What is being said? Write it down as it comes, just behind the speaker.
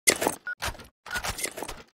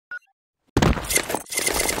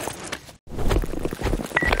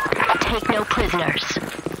take no prisoners.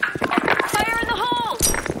 Fire in the hole!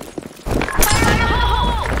 Fire in the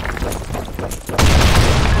hole!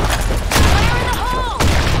 Fire in the hole!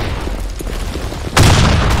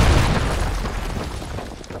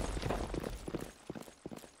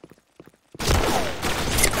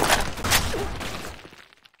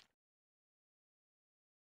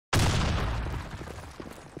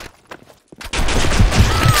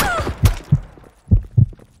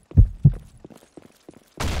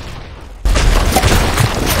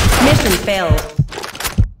 Mission failed.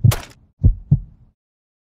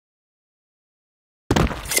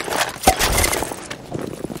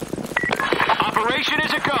 Operation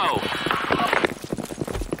is a go.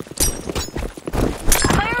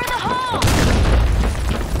 Fire in the hole!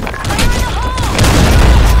 Fire in the hole!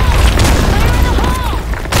 Fire in the hole!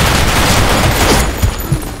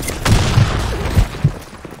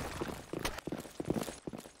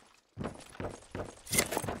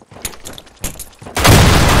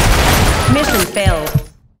 Mission failed.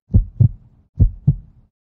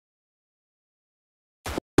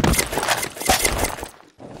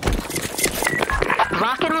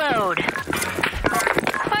 Lock and load.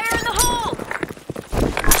 Fire in the hole!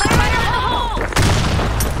 Fire in the hole!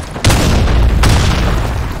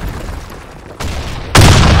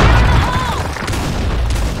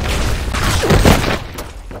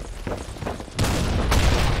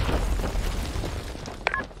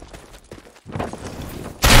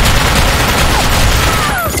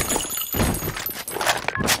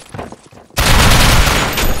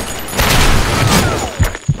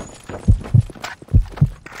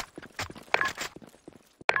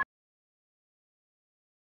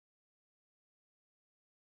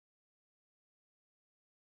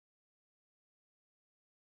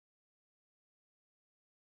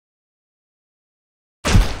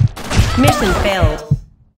 Mission failed.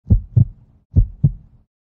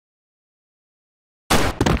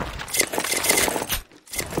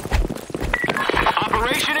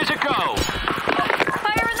 Operation is a go.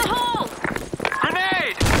 Fire in the hole!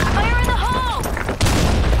 Grenade! Fire in the hole!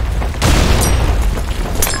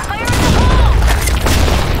 Fire in the hole!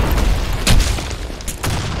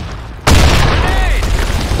 Grenade!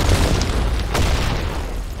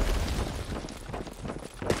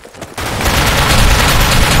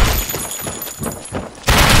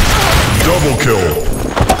 Double kill.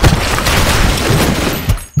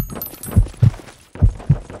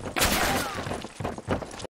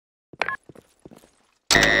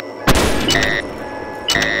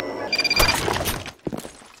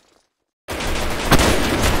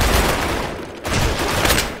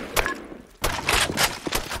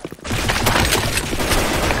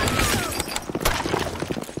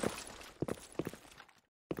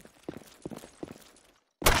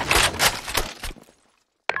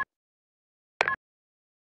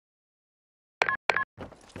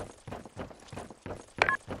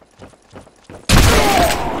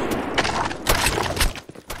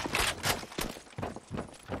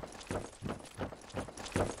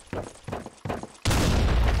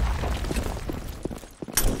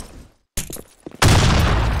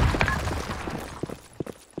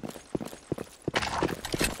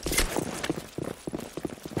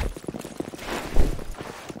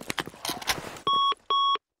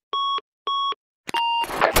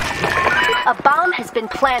 A bomb has been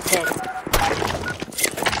planted.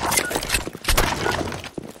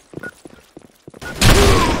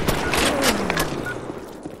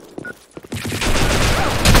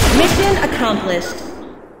 Mission accomplished.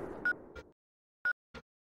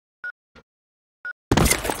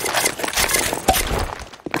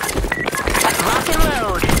 Lock and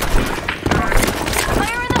load.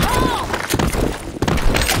 Fire in the hole!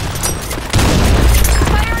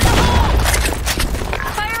 Fire in the hole!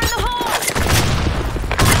 Fire in the hole!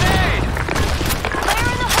 Grenade! Fire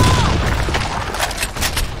in the hole!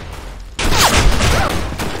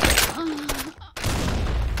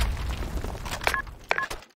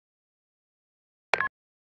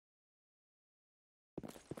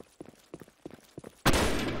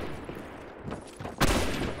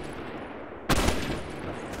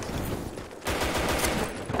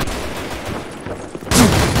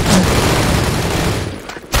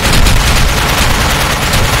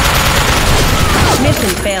 Mission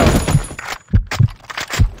failed.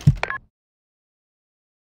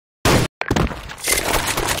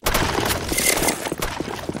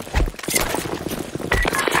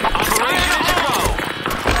 Operation is a go.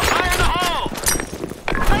 Fire in the hole!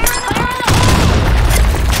 Fire in the hole!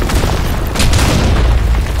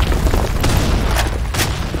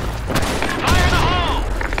 Fire in the hole!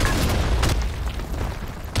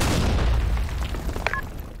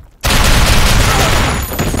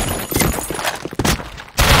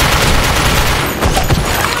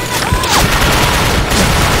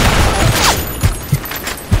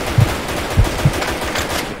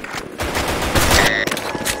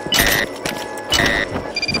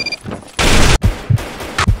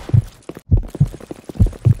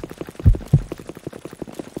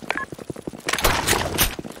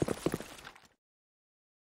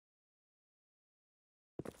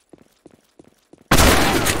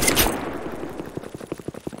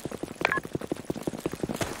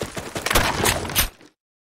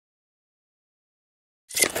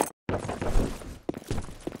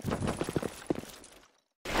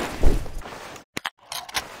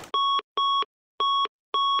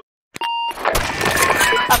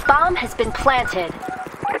 has been planted.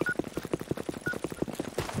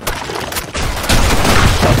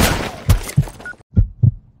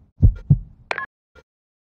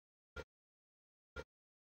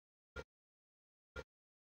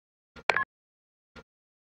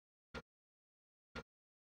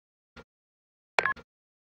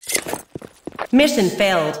 Mission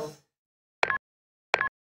failed.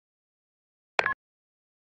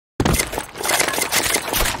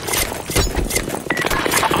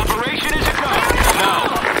 Operation is a go. No.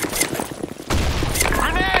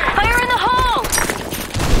 Grenade! Fire in the hole!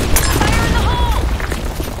 Fire in the hole!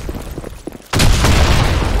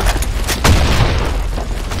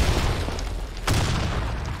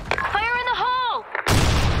 Fire in the hole!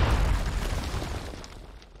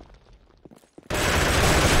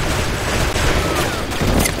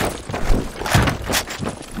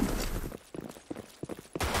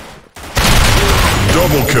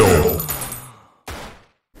 Double kill.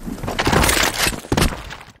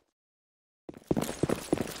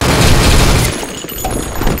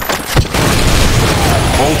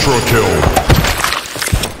 Ultra kill.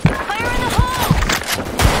 Fire in the hole!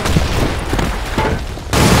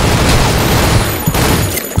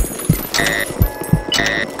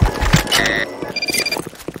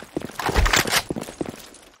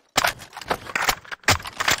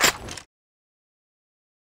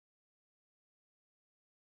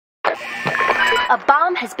 A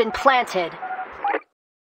bomb has been planted.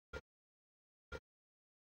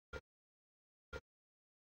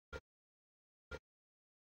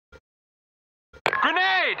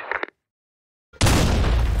 Grenade!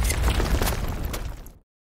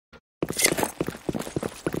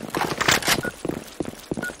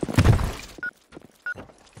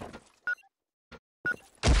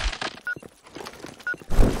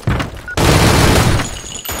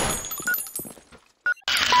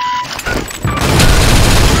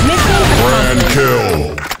 Mission Grand accomplished.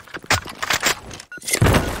 kill.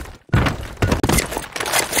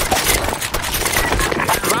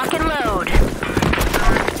 Lock and load.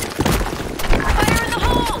 Fire in the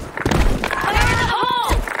hole! Fire in the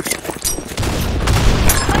hole!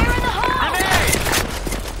 Fire in the hole! Grenade!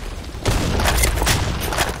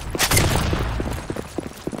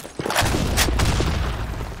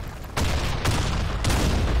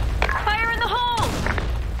 Fire in the hole!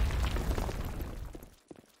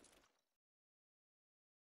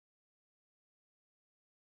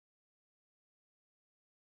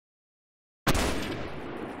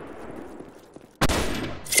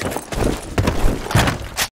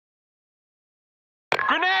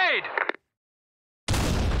 Grenade!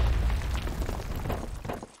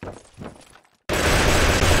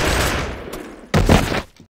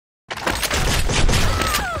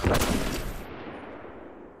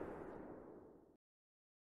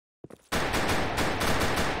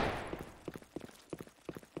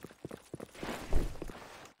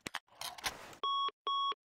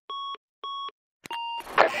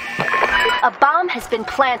 A bomb has been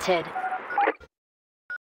planted.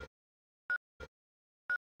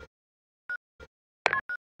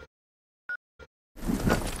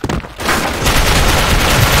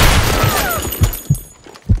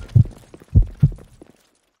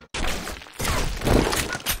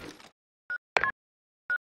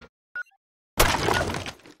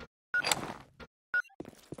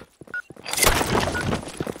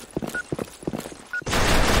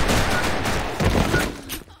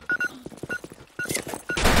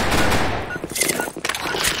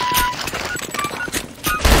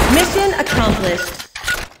 Mission accomplished.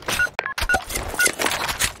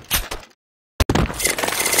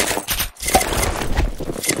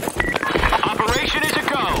 Operation is a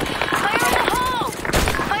go. Fire in the hole!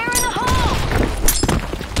 Fire in the hole!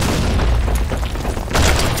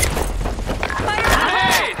 Fire in the hole!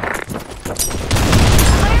 Grenade!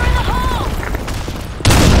 Fire in the hole!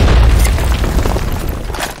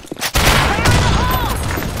 Fire in the hole!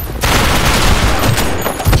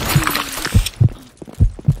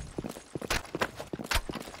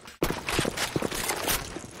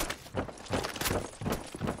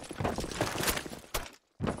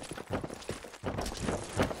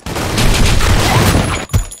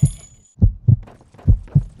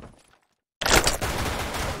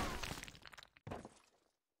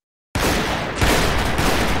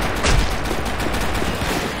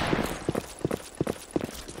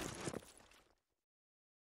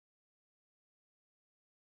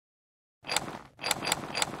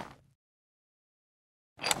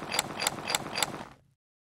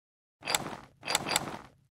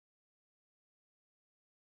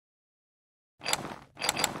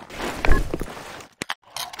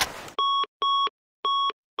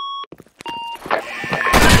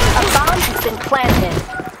 planted.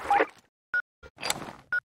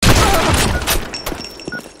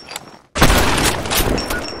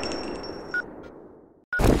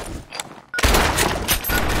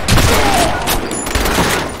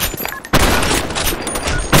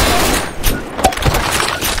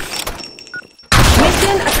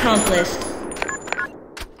 Mission accomplished.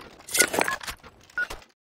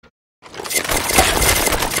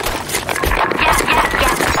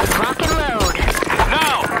 Rock and load.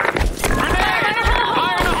 Now! Grenade! Fire in the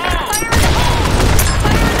hole!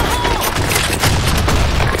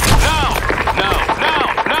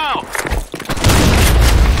 Now!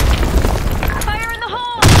 Fire in the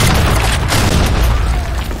hole!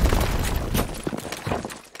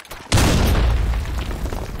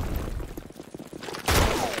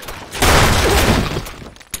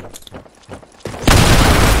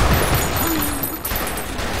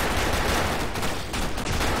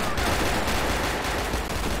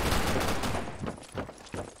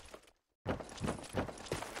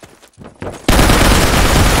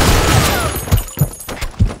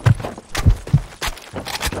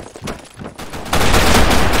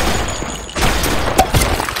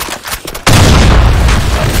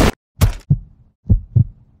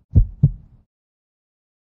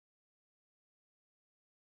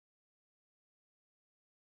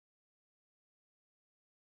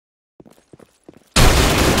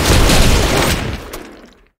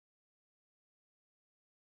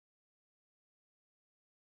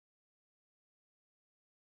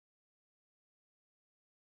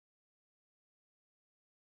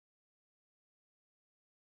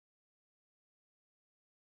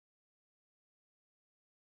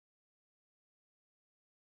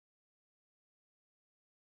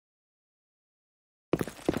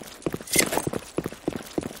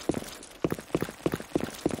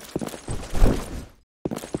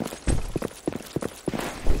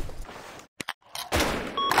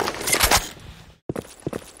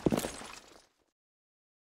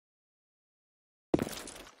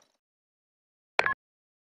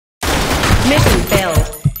 Mission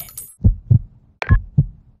failed.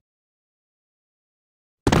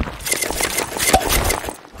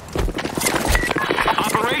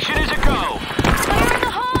 Operation is a go! Fire in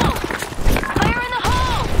the hole! Fire in the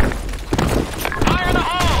hole! Fire in the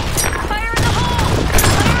hole! Fire in the hole!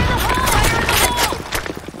 Fire in the hole!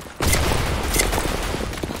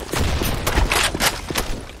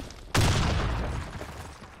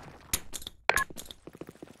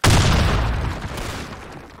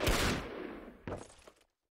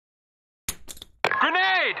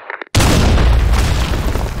 Grenade!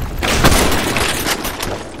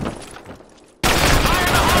 Fire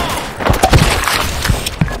in the hole!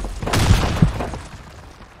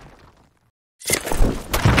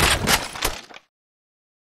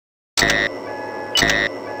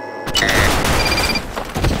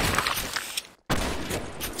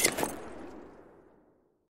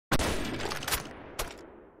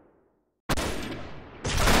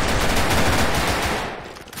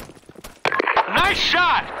 Nice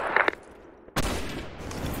shot!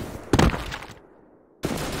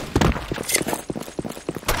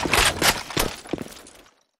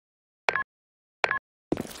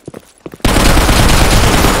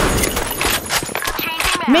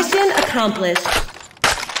 Mission accomplished.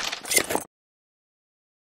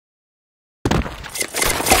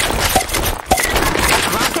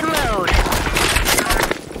 Rock and load.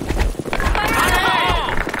 Fire in the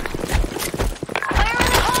hole! Fire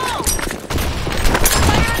in the hole!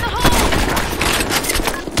 Fire in the hole!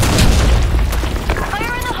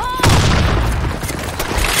 Fire in the hole!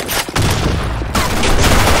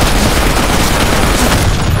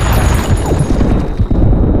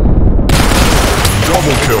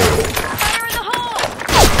 Double kill. Fire in the hole!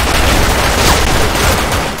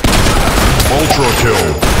 Ultra kill.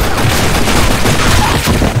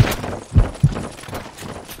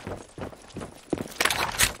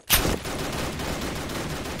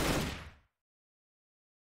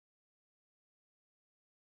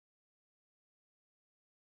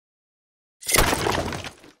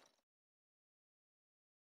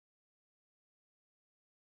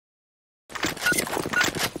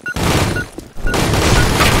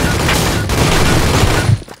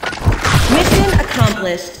 Mission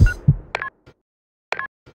accomplished.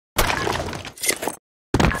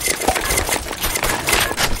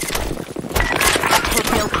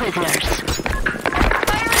 Take no prisoners.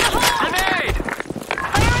 Fire in the hole! Grenade!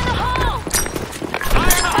 Fire in the hole!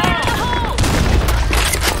 Fire in the Fire in the hole! hole!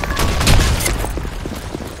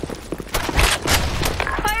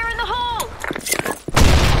 Fire in the hole!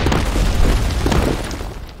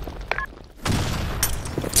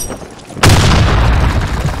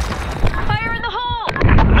 Fire in the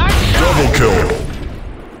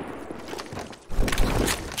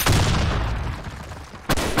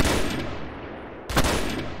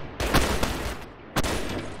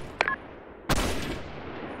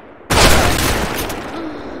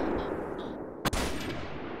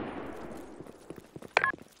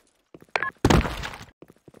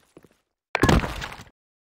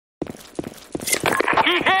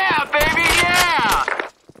Yeah, baby, yeah!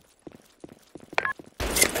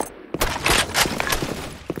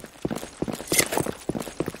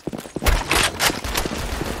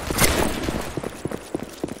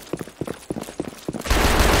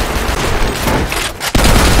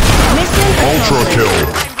 Mission Ultra accomplished. kill.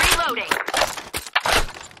 I'm reloading.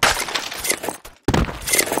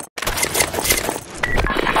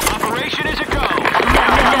 Operation is a go. No.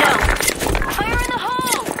 Fire in the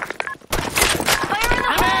hole! Fire in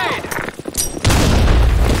the hole! Grenade!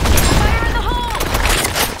 Fire in the hole!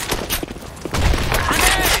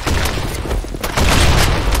 Grenade!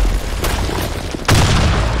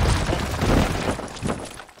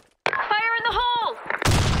 Fire in the hole!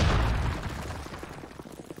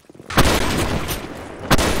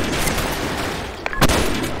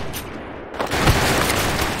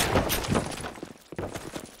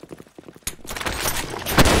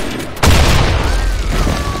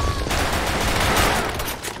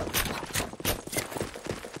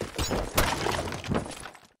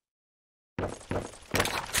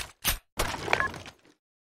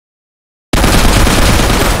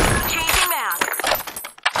 Changing map.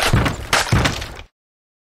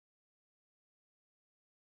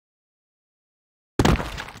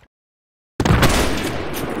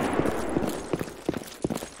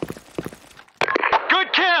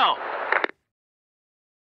 Good kill!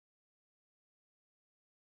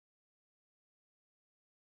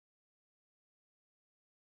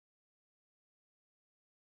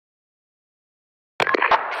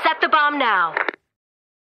 Set the bomb now.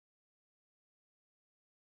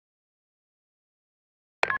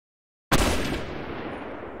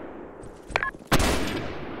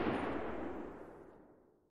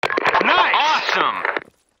 Nice! Awesome!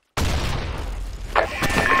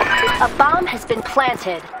 A bomb has been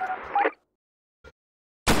planted.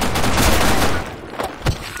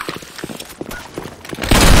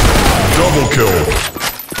 Double kill.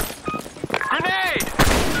 Grenade!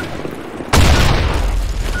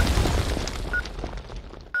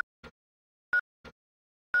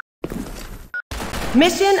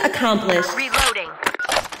 Mission accomplished. Reloading.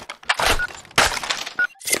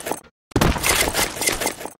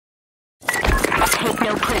 Take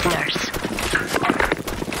no prisoners.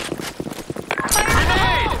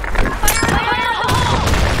 Grenade! Fire in the hole!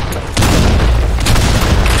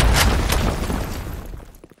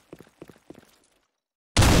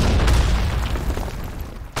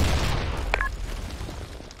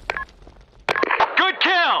 Good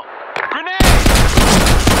kill! Grenade!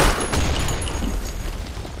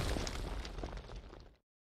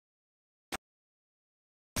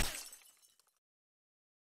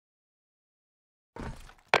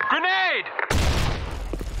 Grenade!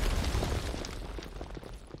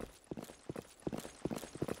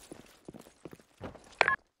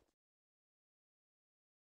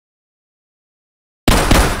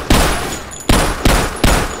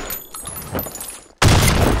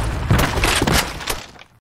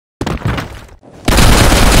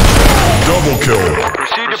 Double kill.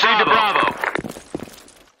 Proceed to Bravo.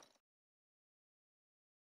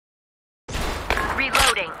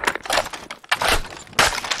 Reloading.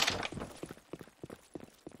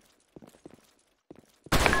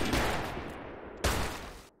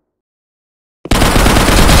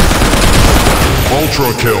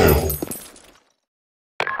 Ultra kill.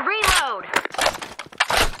 Reload.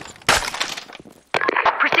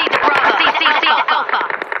 Proceed to Bravo. Proceed to Alpha.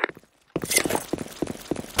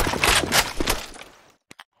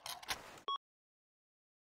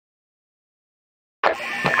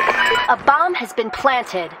 A bomb has been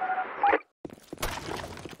planted.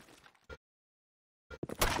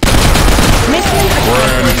 Mission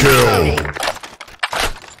Grand kill.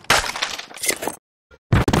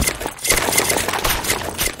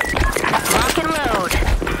 Lock and load.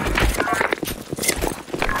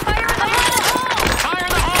 Fire in the hole! Fire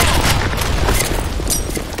in the hole!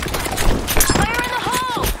 Fire in the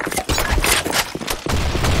hole!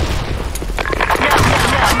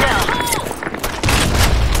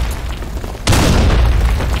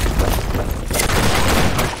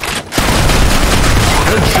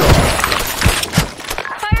 Headshot.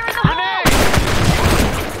 Fire in the hole! Grenade!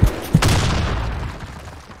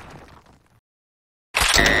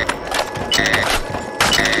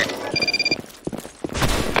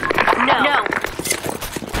 No.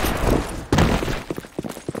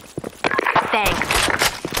 Thanks.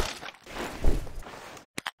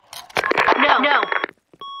 No.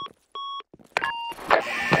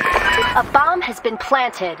 A bomb has been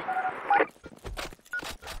planted.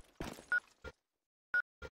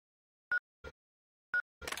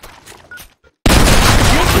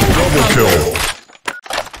 Double kill.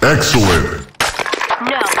 Excellent.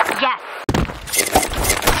 No. Yes.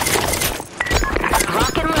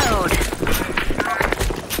 Lock and load.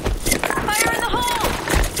 Fire in the hole!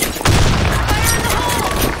 Fire in the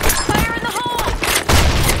hole! Fire in the hole!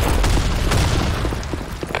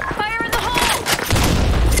 Fire in the hole!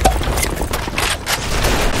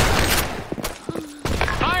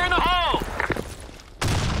 Fire in the hole!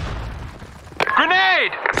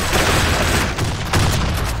 Grenade!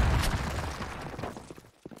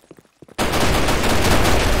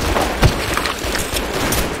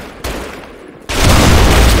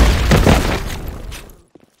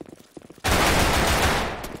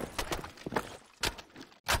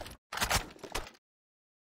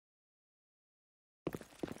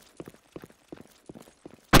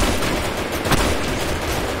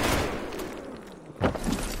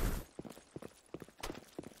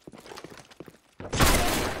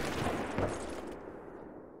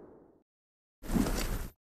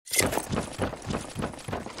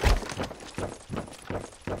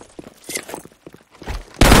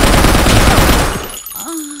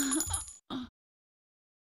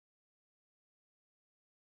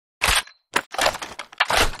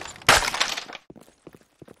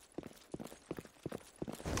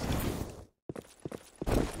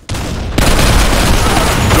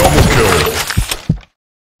 Double kill.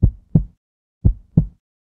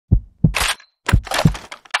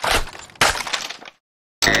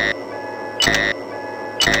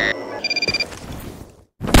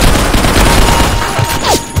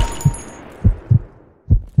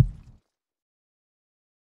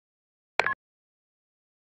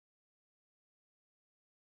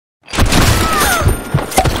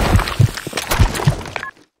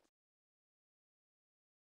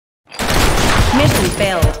 Mission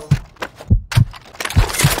failed.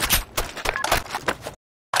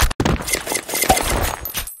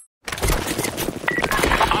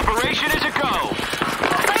 Operation is a go!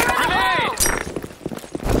 Grenade!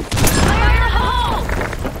 Fire in the hole!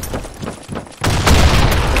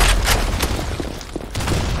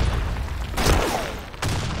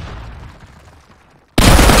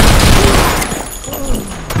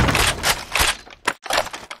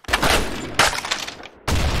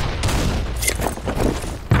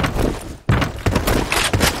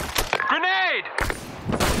 Grenade!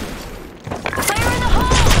 Fire in the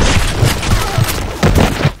hole!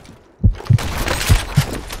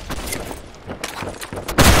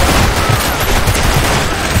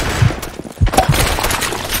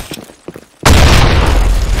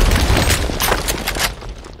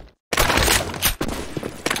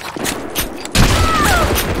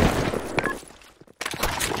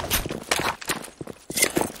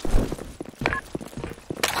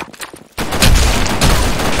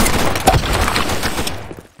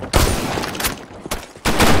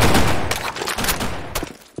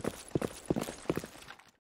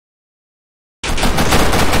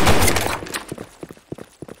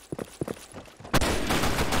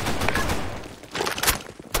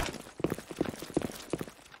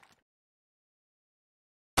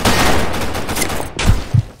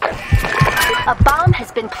 A bomb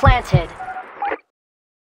has been planted.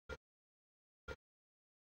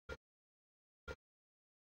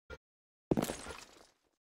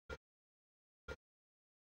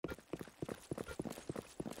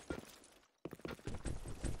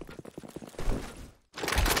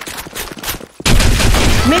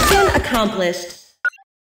 Mission accomplished.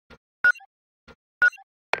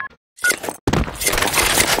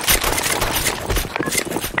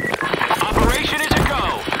 Operation is a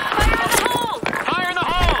go! Fire in the hole! Fire in the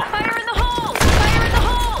hole! Fire in the hole! Fire in the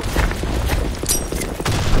hole!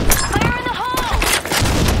 Fire in the hole!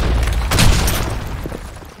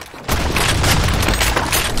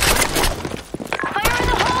 Fire in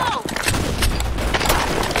the hole!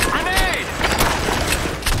 Grenade!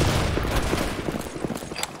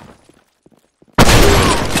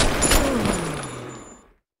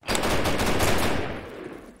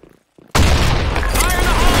 Fire in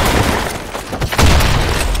the hole!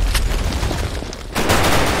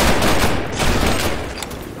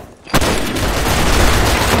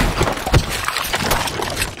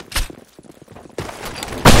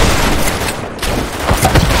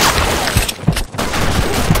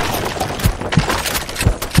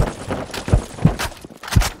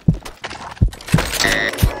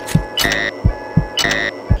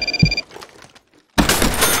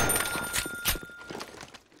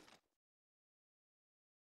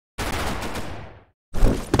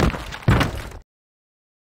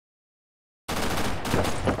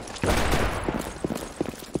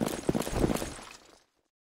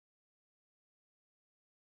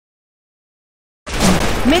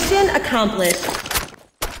 Mission accomplished.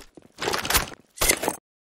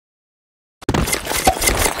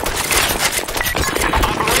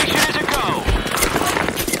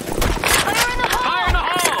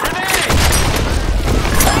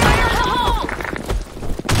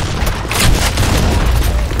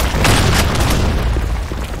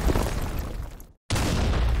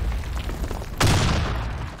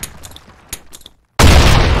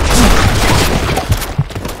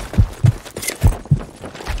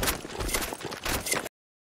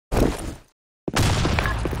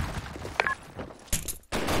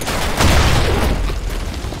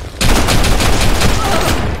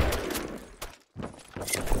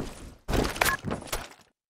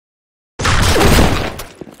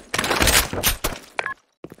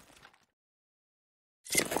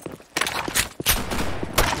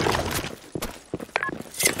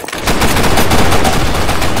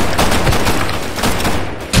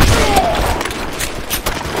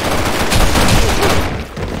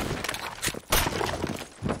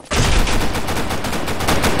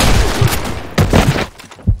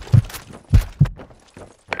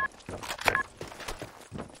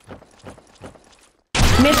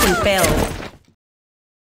 failed.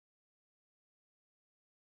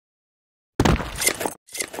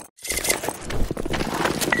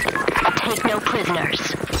 Take no prisoners.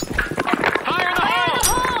 Fire in the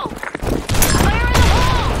hole! Fire in the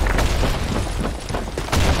hole!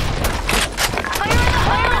 Fire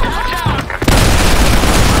in the hole! Watch out!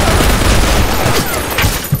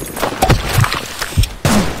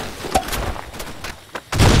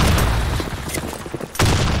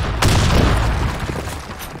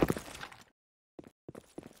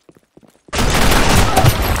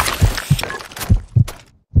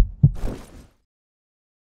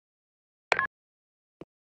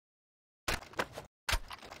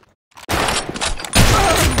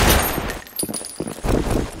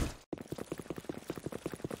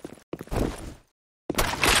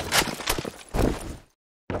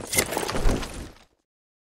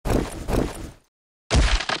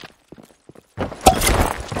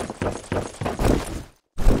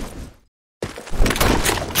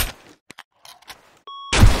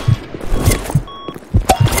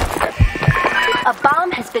 A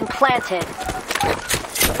bomb has been planted.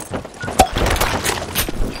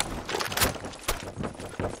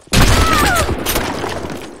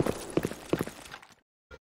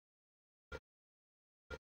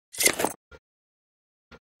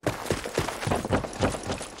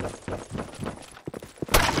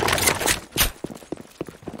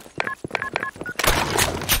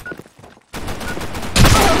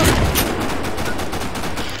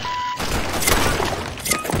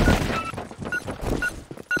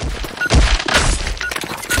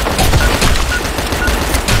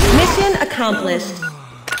 Mission accomplished.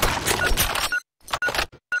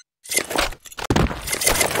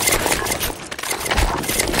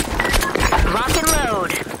 Rock and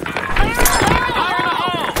load. Fire in the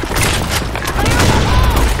hole!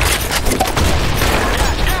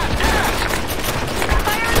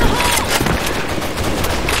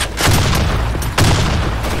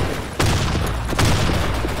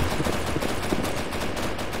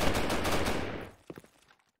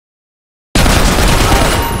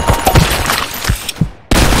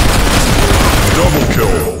 Double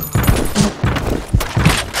kill.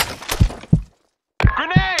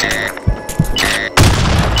 Grenade!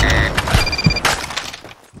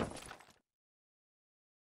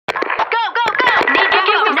 Go, go, go! Need to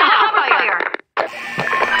give Now cover fire.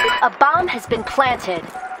 A bomb has been planted.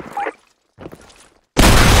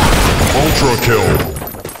 Ultra kill.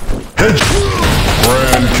 Head.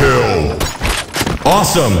 Grand kill.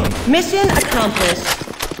 Awesome! Mission accomplished.